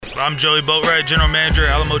I'm Joey Boatwright, General Manager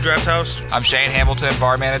at Alamo Draft House. I'm Shane Hamilton,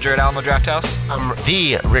 Bar Manager at Alamo Draft House. I'm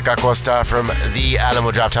the Rick Acosta from the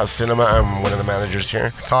Alamo Draft House Cinema. I'm one of the managers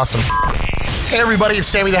here. It's awesome. Hey everybody, it's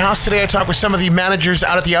Sammy the House. Today I talk with some of the managers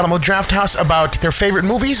out at the Alamo Draft House about their favorite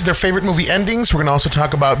movies, their favorite movie endings. We're going to also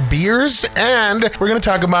talk about beers, and we're going to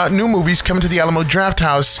talk about new movies coming to the Alamo Draft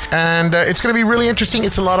House. And it's going to be really interesting.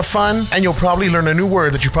 It's a lot of fun, and you'll probably learn a new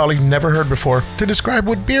word that you probably never heard before to describe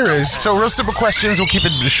what beer is. So real simple questions. We'll keep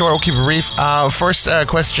it short. We'll keep it brief. First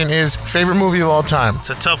question is favorite movie of all time. It's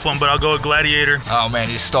a tough one, but I'll go with Gladiator. Oh man,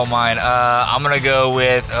 you stole mine. I'm going to go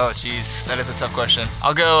with, that is a tough question.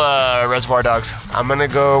 I'll go Reservoir Dogs. I'm going to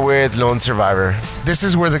go with Lone Survivor. This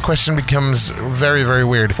is where the question becomes very, very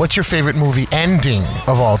weird. What's your favorite movie ending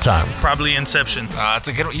of all time? Probably Inception. It's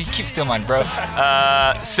a good one. You keep stealing mine, bro.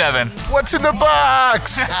 7. What's in the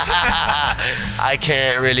box? I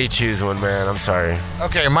can't really choose one, man. I'm sorry.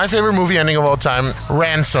 Okay, my favorite movie ending of all time,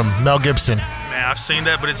 Ransom, Mel Gibson. Man, I've seen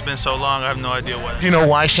that, but it's been so long, I have no idea what. Do you know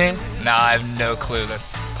why, Shane? No, I have no clue.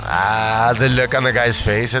 That's... the look on the guy's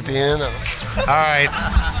face at the end. All right.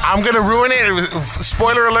 I'm going to ruin it.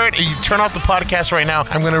 Spoiler alert. You turn off the podcast right now.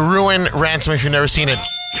 I'm going to ruin Ransom if you've never seen it.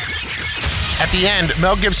 At the end,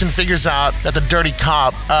 Mel Gibson figures out that the dirty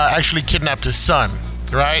cop actually kidnapped his son.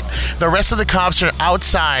 Right? The rest of the cops are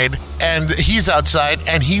outside, and he's outside,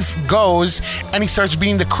 and he goes and he starts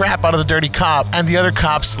beating the crap out of the dirty cop, and the other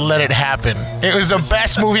cops let it happen. It was the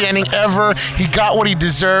best movie ending ever. He got what he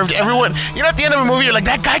deserved. Everyone, at the end of a movie, you're like,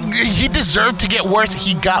 that guy, he deserved to get worse.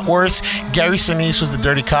 He got worse. Gary Sinise was the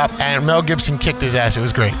dirty cop, and Mel Gibson kicked his ass. It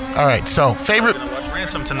was great. All right, so favorite... Watch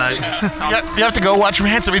Ransom tonight. You have to go watch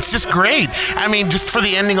Ransom. It's just great. I mean, just for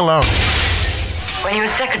the ending alone. When you're a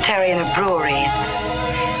secretary in a brewery,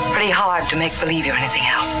 it's pretty hard to make believe you're anything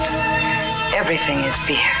else. Everything is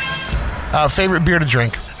beer. Favorite beer to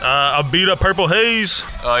drink? A beat up Purple Haze.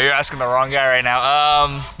 Oh, you're asking the wrong guy right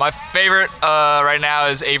now. My favorite right now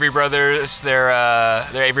is Avery Brothers. They're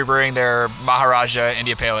Avery Brewing. They're Maharaja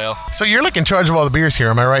India Pale Ale. So you're like in charge of all the beers here,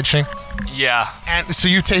 am I right, Shane? Yeah. And so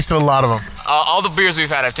you've tasted a lot of them. All the beers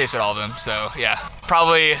we've had, I've tasted all of them. So yeah,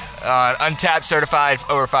 probably untapped, certified,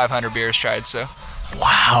 over 500 beers tried. So.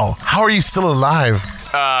 Wow. How are you still alive?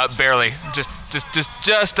 Barely. Just.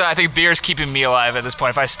 I think beer's keeping me alive at this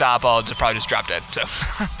point. If I stop, I'll probably just drop dead. So.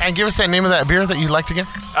 And give us that name of that beer that you'd like to get.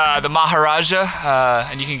 The Maharaja,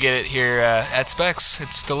 and you can get it here at Specs.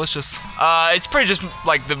 It's delicious. It's pretty just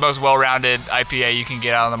like the most well-rounded IPA you can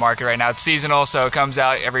get out on the market right now. It's seasonal, so it comes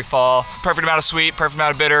out every fall. Perfect amount of sweet, perfect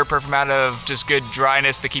amount of bitter, perfect amount of just good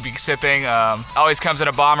dryness to keep you sipping. Always comes in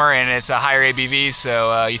a bomber, and it's a higher ABV,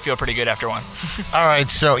 so you feel pretty good after one. All right,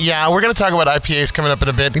 so yeah, we're going to talk about IPAs coming up in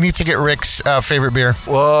a bit. We need to get Rick's favorite beer.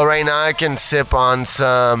 Well, right now I can sip on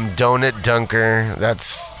some Donut Dunker.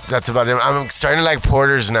 That's about it. I'm starting to like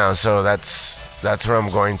porters now, so that's where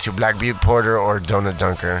I'm going to. Black Butte Porter or Donut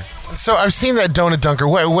Dunker. So I've seen that Donut Dunker.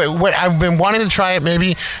 What I've been wanting to try it.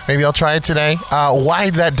 Maybe I'll try it today.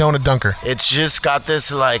 Why that Donut Dunker? It's just got this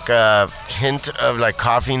like hint of like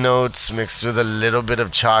coffee notes mixed with a little bit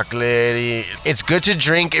of chocolate. It's good to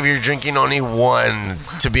drink if you're drinking only one,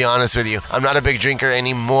 to be honest with you. I'm not a big drinker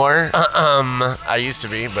anymore. I used to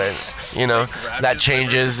be, but that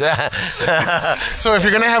changes. So if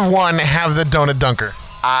you're gonna have one, have the Donut Dunker.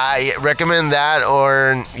 I recommend that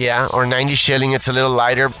or 90 shilling. It's a little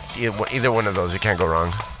lighter. Either one of those, you can't go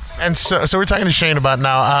wrong. And so we're talking to Shane about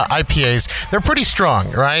now IPAs. They're pretty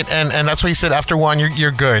strong, right? And that's why he said after one,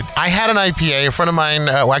 you're good. I had an IPA. A friend of mine,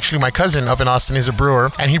 actually my cousin up in Austin is a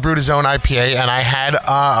brewer, and he brewed his own IPA, and I had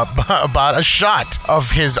about a shot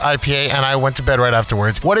of his IPA, and I went to bed right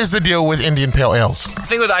afterwards. What is the deal with Indian Pale Ales? The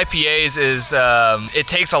thing with IPAs is it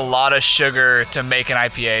takes a lot of sugar to make an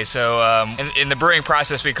IPA. So in the brewing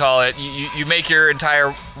process, we call it, you make your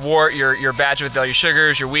entire wort, your batch with all your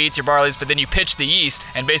sugars, your wheats, your barleys, but then you pitch the yeast,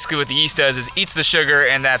 and basically what the yeast does is eats the sugar,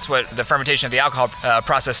 and that's what the fermentation of the alcohol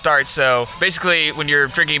process starts. So basically, when you're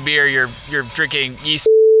drinking beer, you're drinking yeast,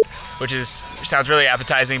 which sounds really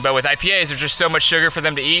appetizing. But with IPAs, there's just so much sugar for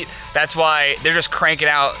them to eat. That's why they're just cranking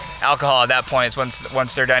out alcohol at that point.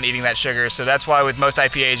 Once they're done eating that sugar. So that's why with most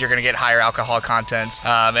IPAs, you're going to get higher alcohol contents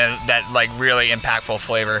and that like really impactful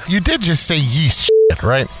flavor. You did just say yeast,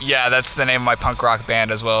 right? Yeah, that's the name of my punk rock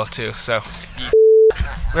band as well too. So.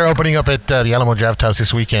 They're opening up at the Alamo Draft House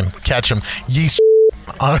this weekend. Catch them. Yeast.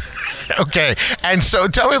 Okay. And so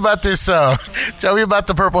tell me about this. Tell me about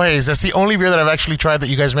the Purple Haze. That's the only beer that I've actually tried that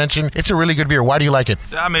you guys mentioned. It's a really good beer. Why do you like it?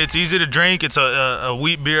 I mean, it's easy to drink. It's a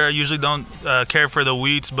wheat beer. I usually don't care for the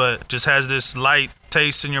wheats, but just has this light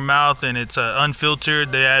taste in your mouth, and it's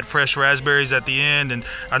unfiltered. They add fresh raspberries at the end, and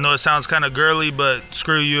I know it sounds kind of girly, but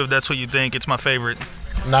screw you if that's what you think. It's my favorite.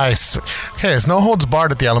 Nice. Okay, there's no holds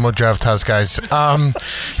barred at the Alamo Draft House, guys.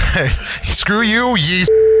 Screw you, ye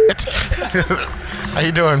How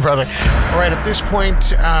you doing, brother? All right, at this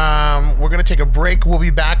point, we're going to take a break. We'll be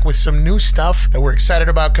back with some new stuff that we're excited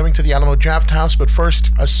about coming to the Alamo Draft House. But first,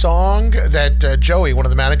 a song that Joey, one of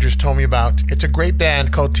the managers, told me about. It's a great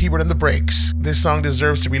band called T-Bird and the Breaks. This song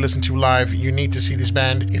deserves to be listened to live. You need to see this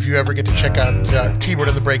band. If you ever get to check out T-Bird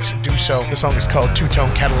and the Breaks, do so. The song is called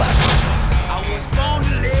Two-Tone Cadillac. I was born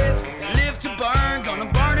to live to burn. Gonna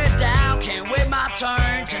burn it down, can't wait my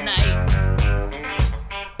turn tonight.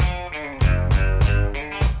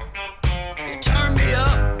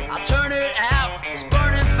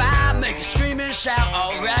 Shout,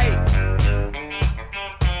 alright.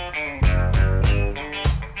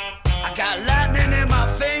 I got lightning in my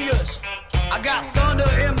fingers, I got thunder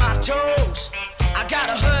in my toes, I got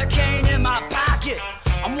a hurricane in my pocket,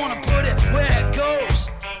 I'm gonna put it where it goes.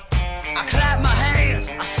 I clap my hands,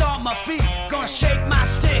 I stomp my feet, gonna shake my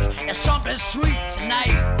stick, it's something sweet tonight.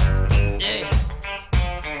 Yeah.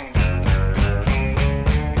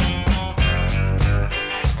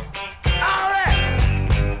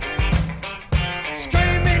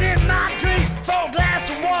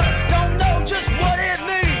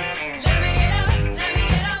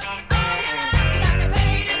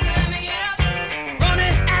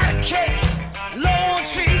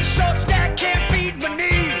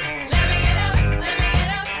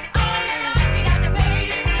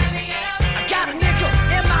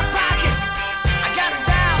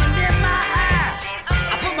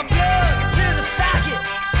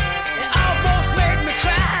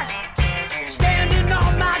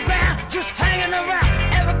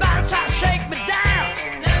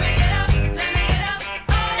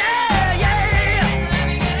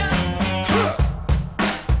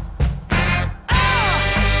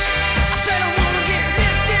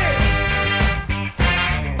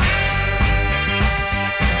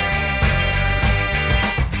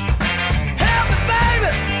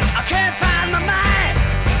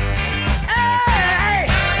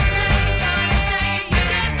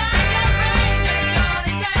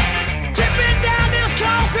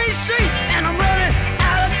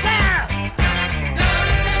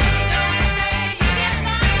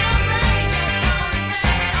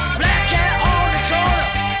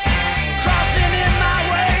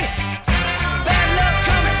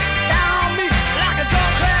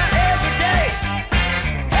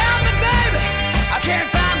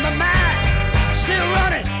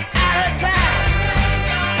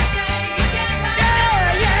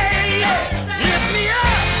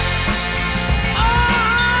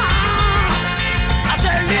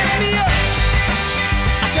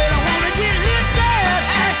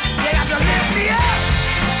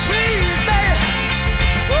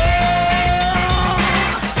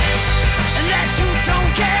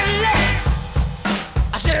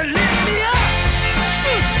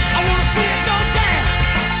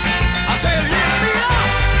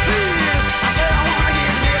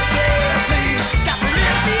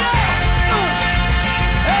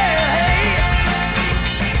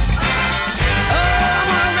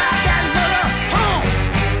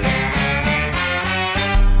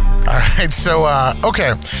 So,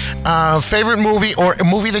 favorite movie or a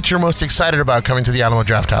movie that you're most excited about coming to the Alamo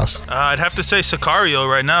Draft House? I'd have to say Sicario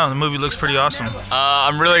right now. The movie looks pretty awesome.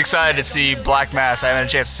 I'm really excited to see Black Mass. I haven't had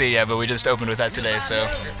a chance to see it yet, but we just opened with that today, so.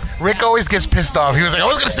 Rick always gets pissed off. He was like, I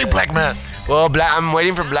was going to see Black Mass. Well, I'm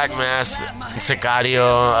waiting for Black Mass and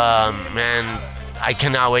Sicario. Man, I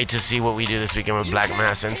cannot wait to see what we do this weekend with Black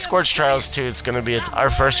Mass and Scorch Trials too. It's going to be our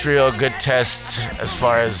first real good test as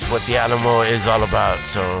far as what the Alamo is all about.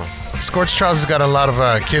 So Scorch Trials has got a lot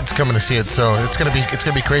of kids coming to see it, so it's gonna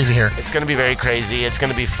be crazy here. It's gonna be very crazy. It's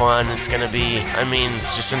gonna be fun. It's gonna be,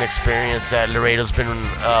 it's just an experience that Laredo's been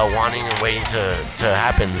wanting and waiting to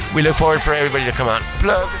happen. We look forward for everybody to come out.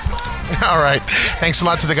 Plug. All right. Thanks a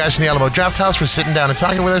lot to the guys from the Alamo Draft House for sitting down and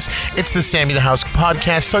talking with us. It's the Sammy the House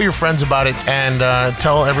Podcast. Tell your friends about it and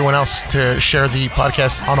tell everyone else to share the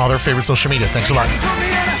podcast on all their favorite social media. Thanks a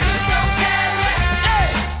lot.